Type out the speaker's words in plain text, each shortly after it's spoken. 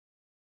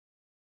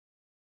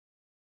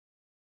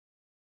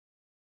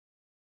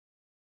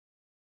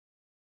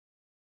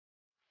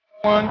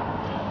One,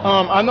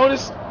 I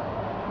noticed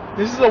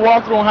this is a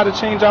walkthrough on how to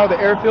change out the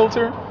air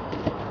filter,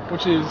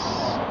 which is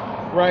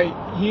right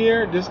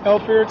here. This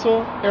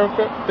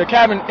the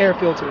cabin air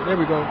filter. There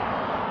we go.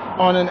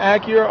 On an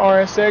Acura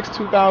RSX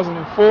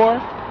 2004.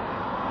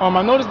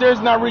 I noticed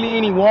there's not really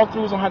any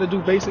walkthroughs on how to do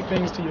basic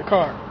things to your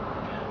car.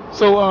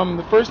 So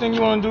the first thing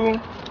you want to do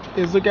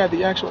is look at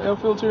the actual air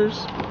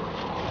filters,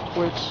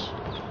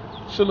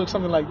 which should look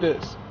something like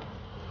this.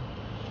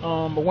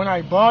 But when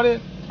I bought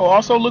it,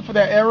 also look for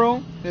that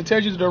arrow that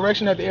tells you the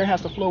direction that the air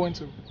has to flow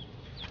into.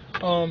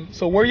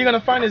 So where you're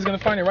gonna find it is gonna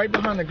find it right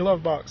behind the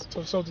glove box.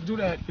 So to do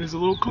that, there's a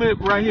little clip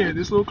right here.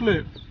 This little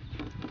clip.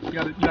 You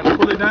gotta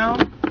pull it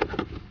down.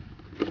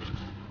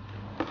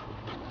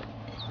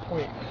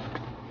 Wait.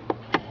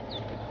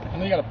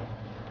 And then you gotta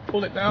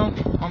pull it down.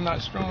 I'm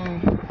not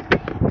strong.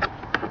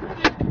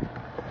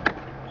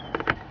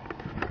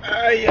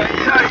 Ay,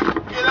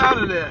 get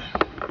out of there.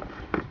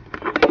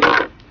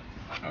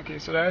 Okay,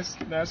 so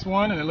that's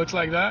one, and it looks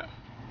like that.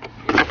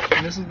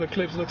 And this is the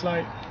clips looks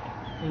like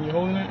when you're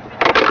holding it.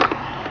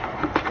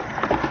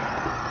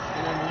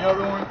 And then the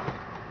other one.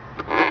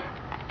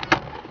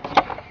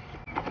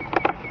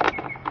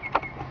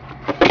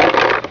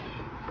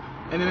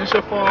 And then it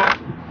should fall.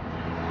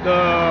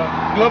 The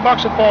glove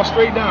box should fall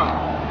straight down.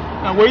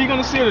 Now where you're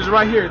gonna see it is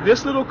right here.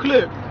 This little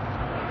clip,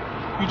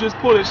 you just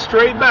pull it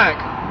straight back,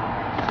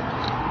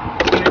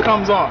 and it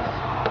comes off.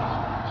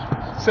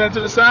 Set it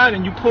to the side,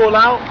 and you pull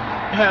out.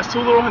 It has two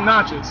little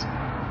notches.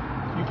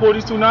 You pull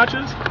these two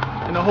notches,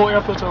 and the whole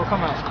air filter will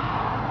come out.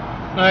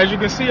 Now, as you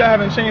can see, I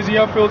haven't changed the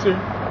air filter,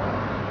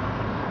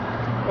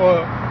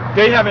 or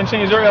they haven't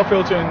changed their air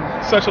filter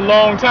in such a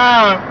long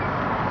time.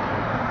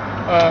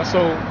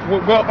 So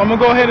I'm gonna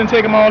go ahead and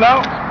take them all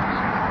out,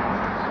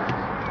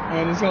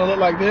 and it's gonna look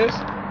like this.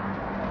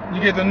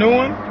 You get the new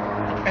one,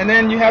 and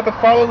then you have to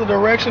follow the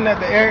direction that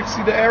the air.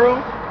 See the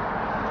arrow?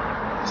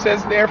 It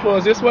says the airflow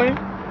is this way.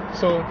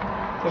 So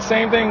the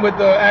same thing with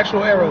the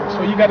actual arrow.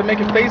 So you got to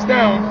make it face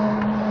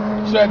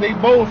down so that they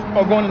both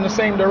are going in the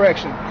same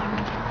direction.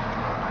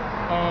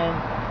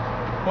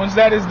 Once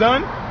that is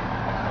done,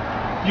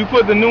 you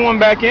put the new one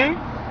back in,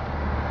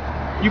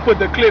 you put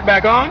the clip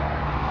back on,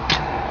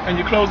 and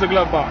you close the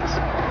glove box.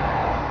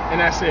 And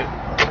that's it.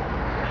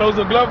 Close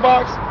the glove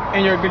box,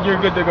 and you're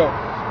good to go.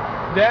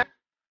 That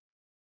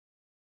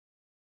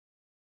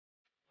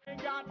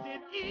got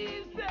it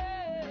easy.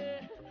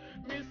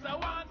 Miss, I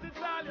want it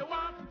all you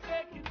want.